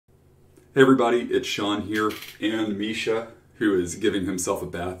Hey everybody, it's Sean here, and Misha, who is giving himself a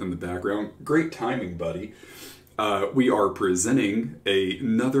bath in the background. Great timing, buddy. We are presenting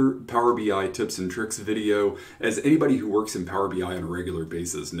another Power BI tips and tricks video. As anybody who works in Power BI on a regular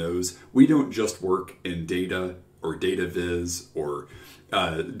basis knows, we don't just work in data or data viz or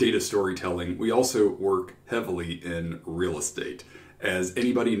data storytelling. We also work heavily in real estate. As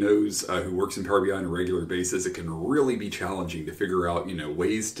anybody knows who works in Power BI on a regular basis, it can really be challenging to figure out,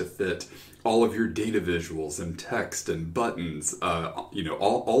 ways to fit all of your data visuals and text and buttons,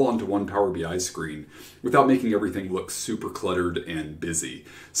 all onto one Power BI screen without making everything look super cluttered and busy.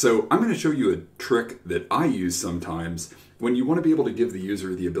 So I'm going to show you a trick that I use sometimes when you want to be able to give the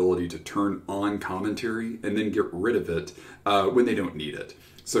user the ability to turn on commentary and then get rid of it when they don't need it.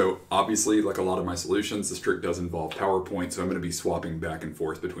 So obviously, like a lot of my solutions, this trick does involve PowerPoint, so I'm going to be swapping back and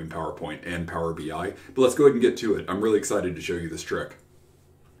forth between PowerPoint and Power BI. But let's go ahead and get to it. I'm really excited to show you this trick.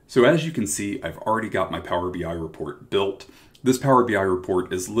 So as you can see, I've already got my Power BI report built. This Power BI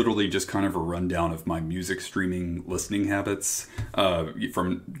report is literally just kind of a rundown of my music streaming listening habits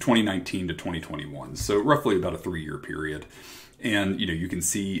from 2019 to 2021, so roughly about a 3-year period. And you can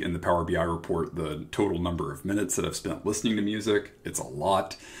see in the Power BI report the total number of minutes that I've spent listening to music. It's a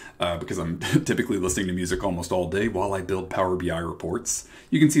lot because I'm typically listening to music almost all day while I build Power BI reports.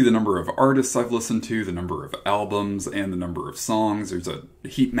 You can see the number of artists I've listened to, the number of albums, and the number of songs. There's a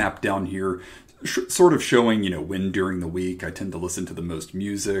heat map down here sort of showing, when during the week I tend to listen to the most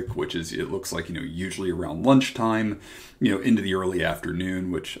music, which is, it looks like, usually around lunchtime, into the early afternoon,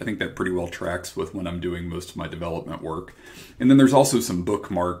 which I think that pretty well tracks with when I'm doing most of my development work. And then there's also some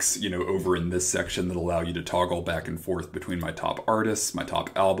bookmarks, over in this section that allow you to toggle back and forth between my top artists, my top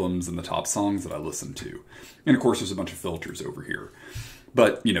albums, and the top songs that I listen to. And of course, there's a bunch of filters over here.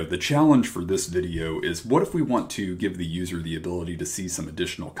 But, the challenge for this video is, what if we want to give the user the ability to see some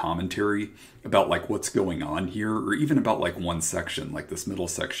additional commentary about like what's going on here, or even about like one section, like this middle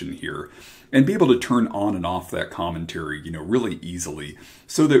section here, and be able to turn on and off that commentary, really easily,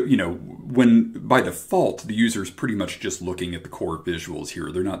 so that, when by default, the user is pretty much just looking at the core visuals here.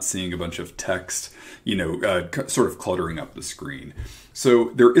 They're not seeing a bunch of text, sort of cluttering up the screen.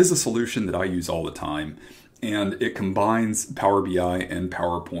 So there is a solution that I use all the time, and it combines Power BI and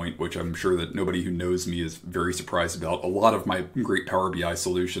PowerPoint, which I'm sure that nobody who knows me is very surprised about. A lot of my great Power BI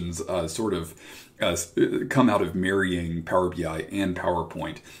solutions come out of marrying Power BI and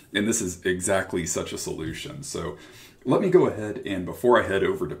PowerPoint, and this is exactly such a solution. So let me go ahead, and before I head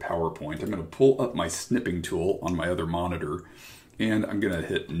over to PowerPoint, I'm going to pull up my snipping tool on my other monitor, and I'm going to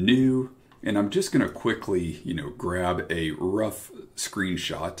hit New, and I'm just going to quickly, grab a rough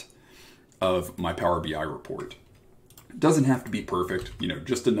screenshot of my Power BI report. It doesn't have to be perfect,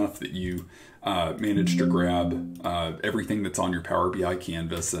 just enough that you manage to grab everything that's on your Power BI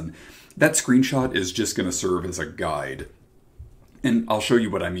canvas, and that screenshot is just going to serve as a guide. And I'll show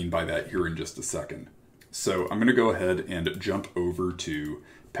you what I mean by that here in just a second. So I'm going to go ahead and jump over to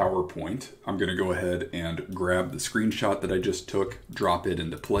PowerPoint. I'm going to go ahead and grab the screenshot that I just took, drop it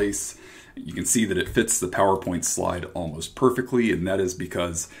into place. You can see that it fits the PowerPoint slide almost perfectly, and that is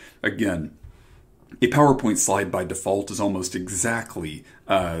because, again, a PowerPoint slide by default is almost exactly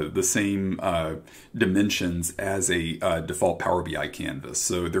the same dimensions as a default Power BI canvas.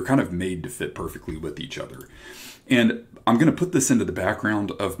 So they're kind of made to fit perfectly with each other. And I'm going to put this into the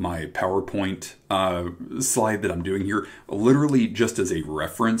background of my PowerPoint slide that I'm doing here, literally just as a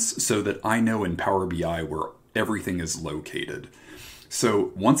reference so that I know in Power BI where everything is located.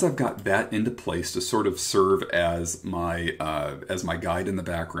 So once I've got that into place to sort of serve as my guide in the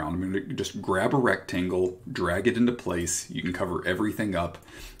background, I'm going to just grab a rectangle, drag it into place. You can cover everything up,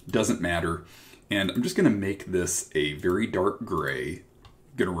 doesn't matter. And I'm just going to make this a very dark gray.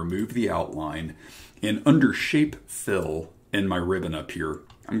 I'm going to remove the outline, and under Shape Fill in my ribbon up here,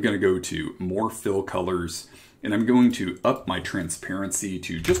 I'm going to go to More Fill Colors, and I'm going to up my transparency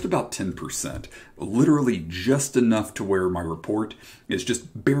to just about 10%, literally just enough to where my report is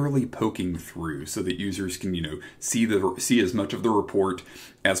just barely poking through so that users can, see as much of the report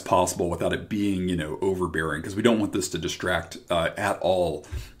as possible without it being, overbearing, because we don't want this to distract at all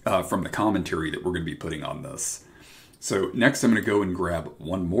from the commentary that we're going to be putting on this. So next I'm going to go and grab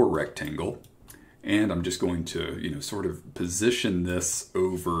one more rectangle, and I'm just going to, sort of position this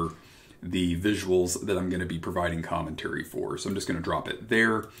over the visuals that I'm going to be providing commentary for. So I'm just going to drop it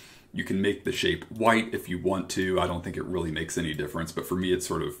there. You can make the shape white if you want to. I don't think it really makes any difference, but for me it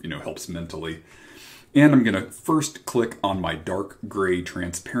sort of, helps mentally. And I'm going to first click on my dark gray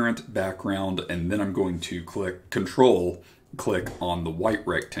transparent background, and then I'm going to Control click on the white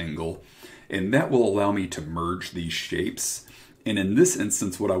rectangle, and that will allow me to merge these shapes And in this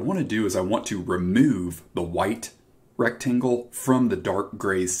instance, what I want to do is I want to remove the white rectangle from the dark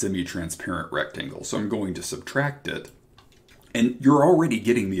gray semi-transparent rectangle. So I'm going to subtract it. And you're already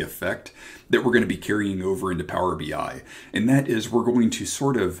getting the effect that we're going to be carrying over into Power BI. And that is we're going to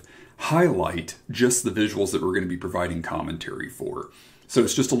sort of highlight just the visuals that we're going to be providing commentary for. So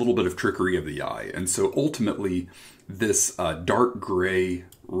it's just a little bit of trickery of the eye. And so ultimately, this dark gray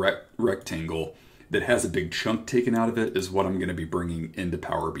rectangle that has a big chunk taken out of it is what I'm going to be bringing into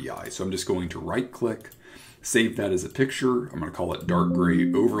Power BI. So I'm just going to right click, save that as a picture. I'm going to call it dark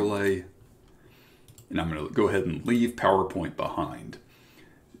gray overlay. And I'm going to go ahead and leave PowerPoint behind.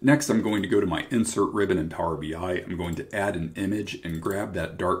 Next, I'm going to go to my insert ribbon in Power BI. I'm going to add an image and grab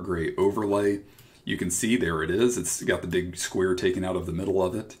that dark gray overlay. You can see there it is. It's got the big square taken out of the middle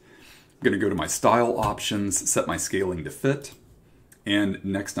of it. I'm going to go to my style options, set my scaling to fit. And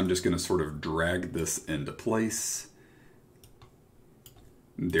next, I'm just going to sort of drag this into place.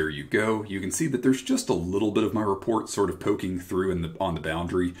 There you go. You can see that there's just a little bit of my report sort of poking through on the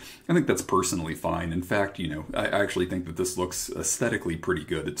boundary. I think that's personally fine. In fact, I actually think that this looks aesthetically pretty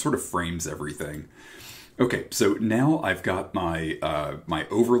good. It sort of frames everything. Okay, so now I've got my my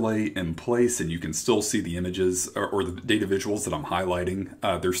overlay in place, and you can still see the images or the data visuals that I'm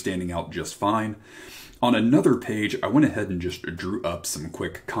highlighting. They're standing out just fine. On another page, I went ahead and just drew up some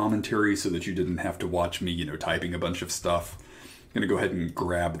quick commentary so that you didn't have to watch me, typing a bunch of stuff. I'm going to go ahead and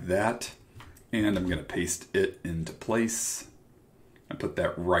grab that, and I'm going to paste it into place. I put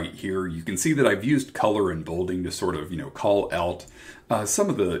that right here. You can see that I've used color and bolding to sort of, call out some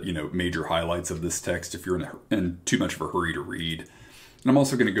of the, major highlights of this text if you're in too much of a hurry to read. And I'm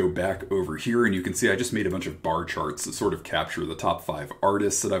also going to go back over here, and you can see I just made a bunch of bar charts that sort of capture the top 5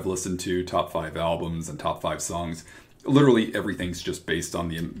 artists that I've listened to, top 5 albums, and top 5 songs. Literally everything's just based on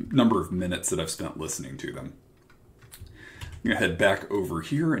the number of minutes that I've spent listening to them. I'm going to head back over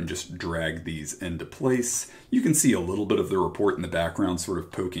here and just drag these into place. You can see a little bit of the report in the background sort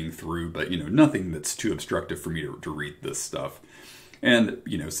of poking through, but nothing that's too obstructive for me to read this stuff. And,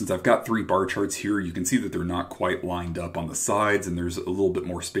 since I've got 3 bar charts here, you can see that they're not quite lined up on the sides, and there's a little bit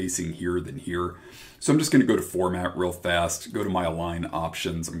more spacing here than here. So I'm just going to go to Format real fast, go to my Align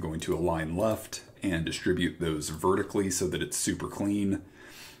options. I'm going to Align Left and distribute those vertically so that it's super clean.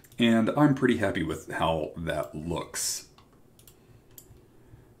 And I'm pretty happy with how that looks.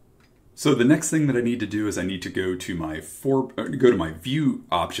 So the next thing that I need to do is I need to go to my view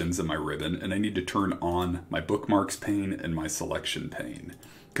options in my ribbon, and I need to turn on my bookmarks pane and my selection pane.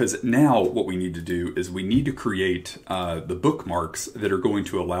 Because now what we need to do is we need to create the bookmarks that are going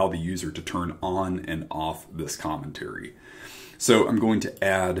to allow the user to turn on and off this commentary. So I'm going to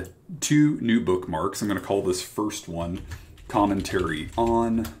add 2 new bookmarks. I'm going to call this first one Commentary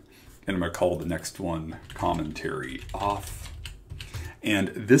On, and I'm going to call the next one Commentary Off. And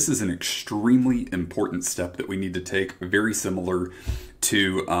this is an extremely important step that we need to take, very similar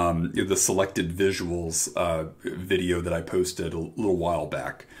to the selected visuals video that I posted a little while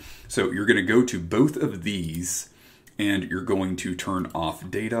back. So you're going to go to both of these, and you're going to turn off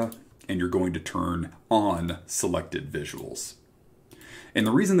data, and you're going to turn on selected visuals. And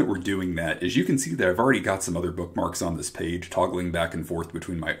the reason that we're doing that is you can see that I've already got some other bookmarks on this page, toggling back and forth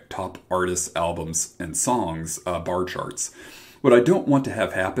between my top artists, albums, and songs bar charts. What I don't want to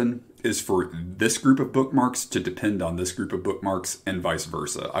have happen is for this group of bookmarks to depend on this group of bookmarks and vice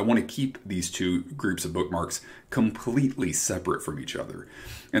versa. I want to keep these 2 groups of bookmarks completely separate from each other.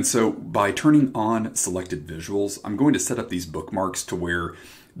 And so by turning on selected visuals, I'm going to set up these bookmarks to where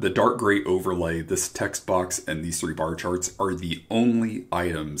the dark gray overlay, this text box, and these 3 bar charts are the only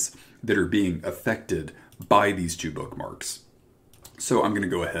items that are being affected by these 2 bookmarks. So I'm going to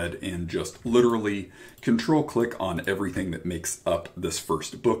go ahead and just literally control click on everything that makes up this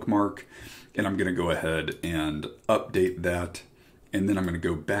first bookmark. And I'm going to go ahead and update that. And then I'm going to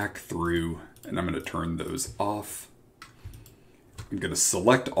go back through and I'm going to turn those off. I'm going to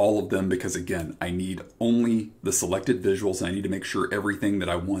select all of them because, again, I need only the selected visuals. And I need to make sure everything that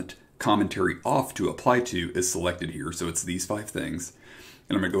I want commentary off to apply to is selected here. So it's these 5 things.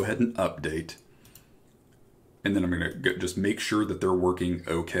 And I'm going to go ahead and update. And then I'm going to just make sure that they're working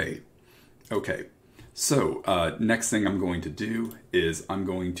okay. Okay, so next thing I'm going to do is I'm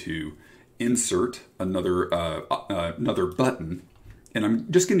going to insert another button, and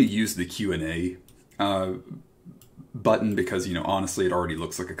I'm just going to use the Q&A button because, honestly, it already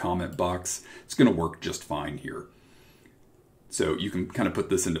looks like a comment box. It's going to work just fine here. So you can kind of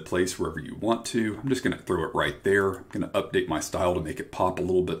put this into place wherever you want to. I'm just going to throw it right there. I'm going to update my style to make it pop a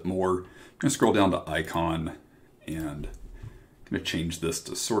little bit more. I'm going to scroll down to icon, and I'm going to change this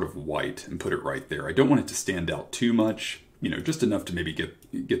to sort of white and put it right there. I don't want it to stand out too much, just enough to maybe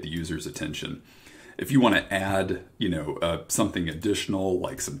get the user's attention. If you want to add, something additional,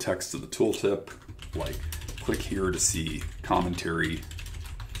 like some text to the tooltip, like click here to see commentary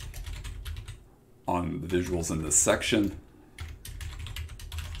on the visuals in this section,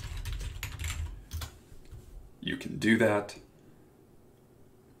 you can do that.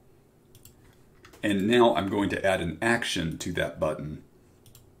 And now I'm going to add an action to that button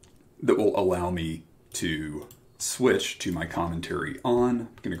that will allow me to switch to my commentary on. I'm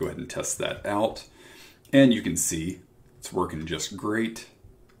going to go ahead and test that out. And you can see it's working just great.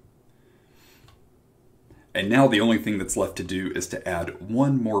 And now the only thing that's left to do is to add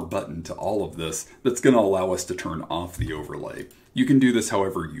one more button to all of this that's going to allow us to turn off the overlay. You can do this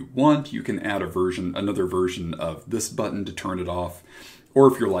however you want. You can add another version of this button to turn it off. Or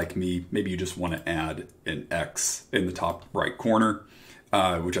if you're like me, maybe you just want to add an X in the top right corner,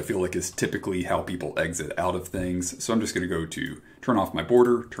 which I feel like is typically how people exit out of things. So I'm just going to go to turn off my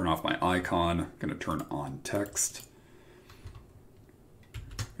border, turn off my icon, I'm going to turn on text.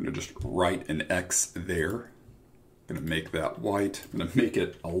 I'm going to just write an X there. I'm going to make that white. I'm going to make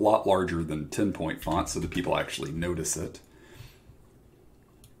it a lot larger than 10-point font so that people actually notice it.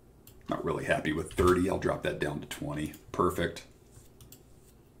 Not really happy with 30. I'll drop that down to 20. Perfect.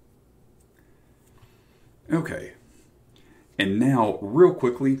 Okay. And now, real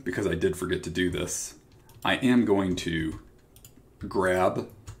quickly, because I did forget to do this, I am going to grab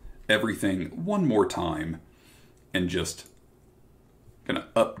everything one more time and just going to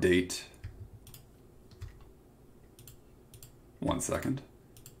update. One second.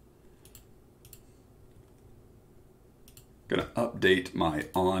 Going to update my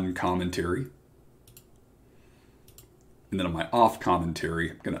on commentary. And then on my off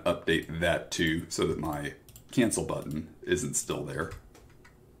commentary, I'm going to update that too so that my cancel button isn't still there.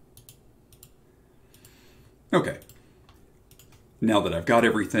 Okay. Now that I've got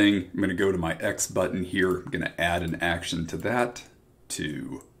everything, I'm going to go to my X button here. I'm going to add an action to that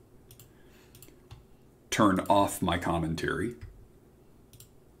to turn off my commentary.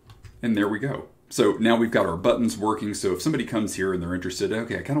 And there we go. So now we've got our buttons working. So if somebody comes here and they're interested,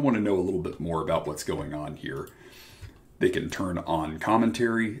 okay, I kind of want to know a little bit more about what's going on here. They can turn on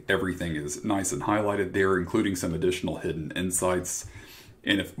commentary. Everything is nice and highlighted there, including some additional hidden insights.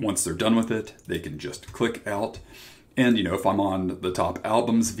 And once they're done with it, they can just click out. And if I'm on the top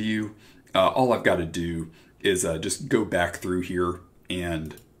albums view, all I've got to do is just go back through here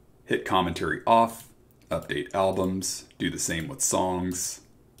and hit commentary off, update albums, do the same with songs,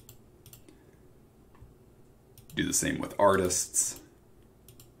 do the same with artists.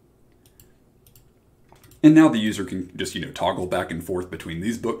 And now the user can just, toggle back and forth between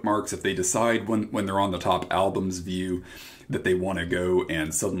these bookmarks. If they decide when they're on the top albums view that they want to go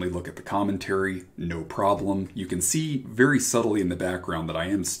and suddenly look at the commentary, no problem. You can see very subtly in the background that I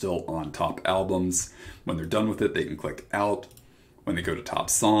am still on top albums. When they're done with it, they can click out. When they go to top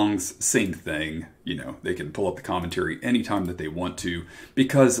songs, same thing. They can pull up the commentary anytime that they want to,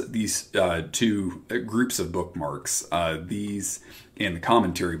 because these two groups of bookmarks, these and the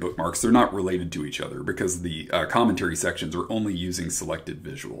commentary bookmarks, they're not related to each other because the commentary sections are only using selected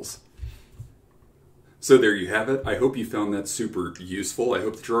visuals. So there you have it. I hope you found that super useful. I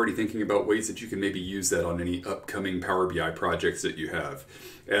hope that you're already thinking about ways that you can maybe use that on any upcoming Power BI projects that you have.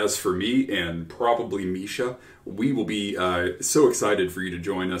 As for me and probably Misha, we will be so excited for you to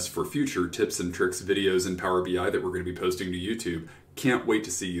join us for future tips and tricks videos in Power BI that we're going to be posting to YouTube. Can't wait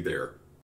to see you there.